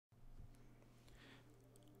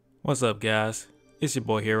What's up, guys? It's your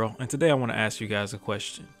boy Hero, and today I want to ask you guys a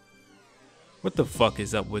question. What the fuck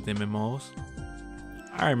is up with MMOs?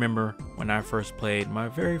 I remember when I first played my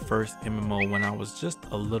very first MMO when I was just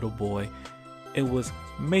a little boy. It was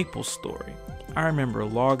Maple Story. I remember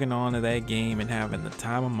logging on to that game and having the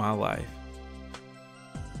time of my life.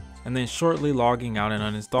 And then shortly logging out and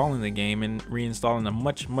uninstalling the game and reinstalling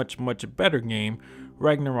a much better game,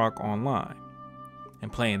 Ragnarok Online.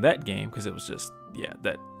 And playing that game because it was just, yeah,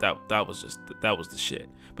 that was the shit.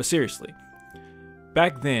 But seriously,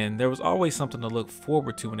 back then there was always something to look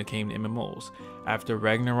forward to when it came to MMOs. After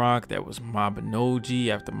Ragnarok, there was Mabinogi.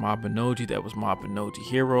 After Mabinogi, there was Mabinogi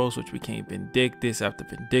Heroes, which became Vindictus. After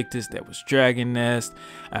Vindictus, there was Dragon Nest.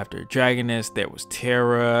 After Dragon Nest, there was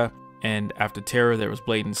Terra. And after Terra, there was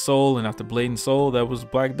Blade and Soul. And after Blade and Soul, there was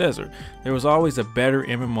Black Desert. There was always a better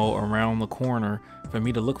MMO around the corner for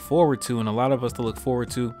me to look forward to, and a lot of us to look forward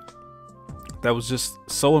to, that was just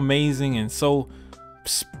so amazing and so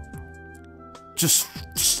just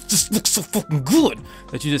looks so fucking good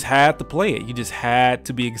that you just had to play it. You just had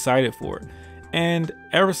to be excited for it. And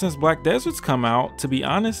ever since Black Desert's come out, to be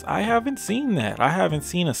honest, I haven't seen that. I haven't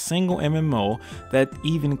seen a single MMO that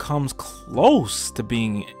even comes close to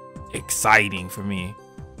being exciting for me.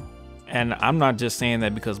 And I'm not just saying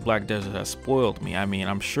that because Black Desert has spoiled me. I mean,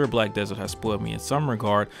 I'm sure Black Desert has spoiled me in some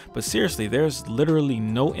regard, but seriously, there's literally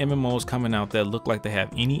no MMOs coming out that look like they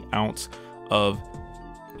have any ounce of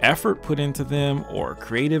effort put into them, or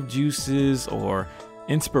creative juices, or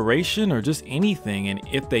inspiration, or just anything. And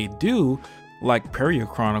if they do, like Perio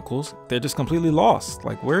Chronicles, they're just completely lost.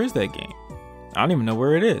 Like, where is that game? I don't even know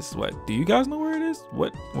where it is. What, do you guys know where it is?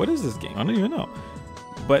 What is this game? I don't even know.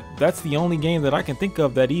 But that's the only game that I can think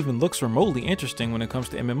of that even looks remotely interesting when it comes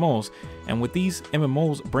to MMOs. And with these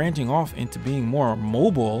MMOs branching off into being more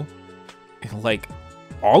mobile, like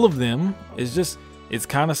all of them, it's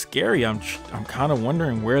kind of scary. I'm kind of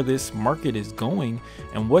wondering where this market is going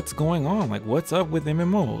and what's going on. Like, what's up with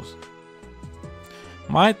MMOs?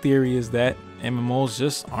 My theory is that MMOs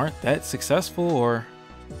just aren't that successful, or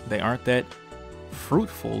they aren't that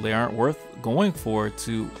fruitful. They aren't worth going for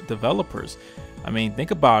to developers. I mean, think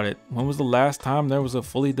about it. When was the last time there was a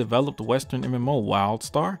fully developed Western MMO?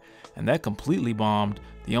 WildStar? And that completely bombed.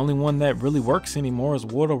 The only one that really works anymore is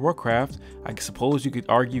World of Warcraft. I suppose you could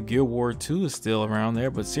argue Guild Wars 2 is still around there,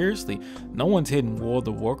 but seriously, no one's hitting World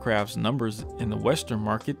of Warcraft's numbers in the Western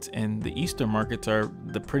markets, and the Eastern markets are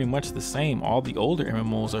pretty much the same. All the older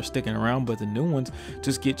MMOs are sticking around, but the new ones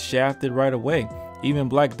just get shafted right away. Even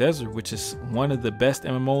Black Desert, which is one of the best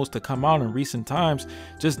MMOs to come out in recent times,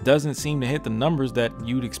 just doesn't seem to hit the numbers that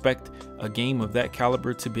you'd expect a game of that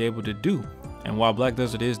caliber to be able to do. And while Black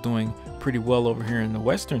Desert is doing pretty well over here in the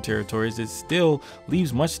Western territories, it still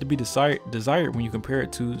leaves much to be desired when you compare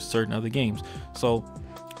it to certain other games. So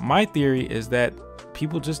my theory is that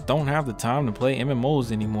people just don't have the time to play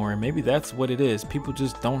MMOs anymore, and maybe that's what it is. People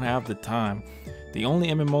just don't have the time. The only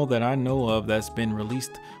MMO that I know of that's been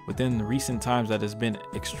released within the recent times that has been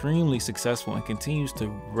extremely successful and continues to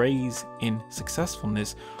raise in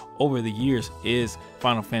successfulness over the years is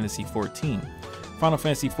Final Fantasy XIV. Final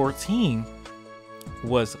Fantasy XIV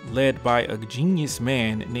was led by a genius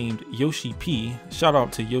man named Yoshi P. Shout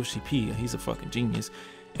out to Yoshi P. He's a fucking genius.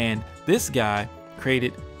 And this guy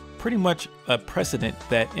created pretty much a precedent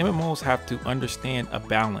that MMOs have to understand a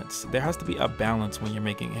balance. There has to be a balance when you're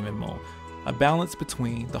making MMO. A balance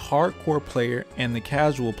between the hardcore player and the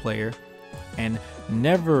casual player, and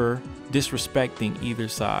never disrespecting either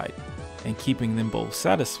side and keeping them both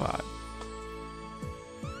satisfied.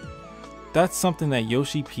 That's something that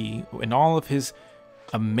Yoshi P, in all of his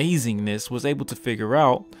amazingness, was able to figure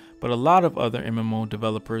out, but a lot of other MMO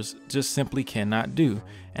developers just simply cannot do.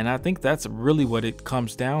 And I think that's really what it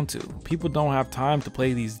comes down to. People don't have time to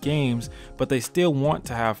play these games, but they still want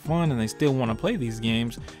to have fun and they still want to play these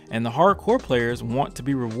games. And the hardcore players want to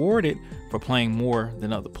be rewarded for playing more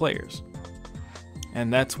than other players.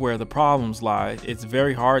 And that's where the problems lie. It's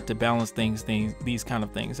very hard to balance these kind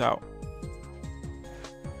of things out.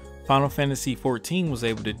 Final Fantasy XIV was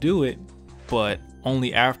able to do it, but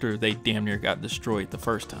only after they damn near got destroyed the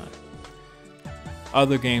first time.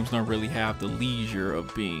 Other games don't really have the leisure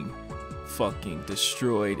of being fucking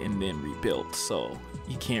destroyed and then rebuilt, so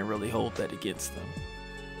you can't really hold that against them.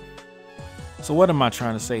 So what am I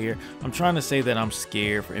trying to say here? I'm trying to say that I'm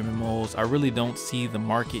scared for MMOs. I really don't see the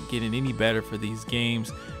market getting any better for these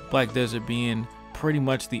games. Black Desert being pretty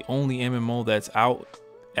much the only MMO that's out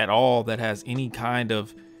at all that has any kind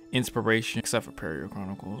of inspiration, except for Perio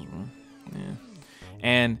Chronicles, bro. Yeah.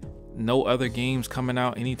 and no other games coming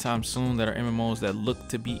out anytime soon that are MMOs that look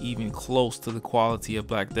to be even close to the quality of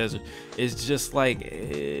Black Desert. It's just like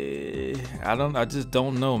I just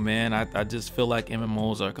don't know, man. I just feel like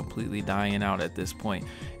MMOs are completely dying out at this point,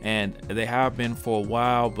 and they have been for a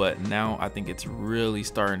while, but now I think it's really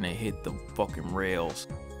starting to hit the fucking rails.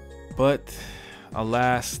 But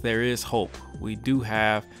alas, there is hope. We do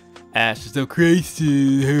have Ashes of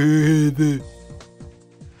Creation.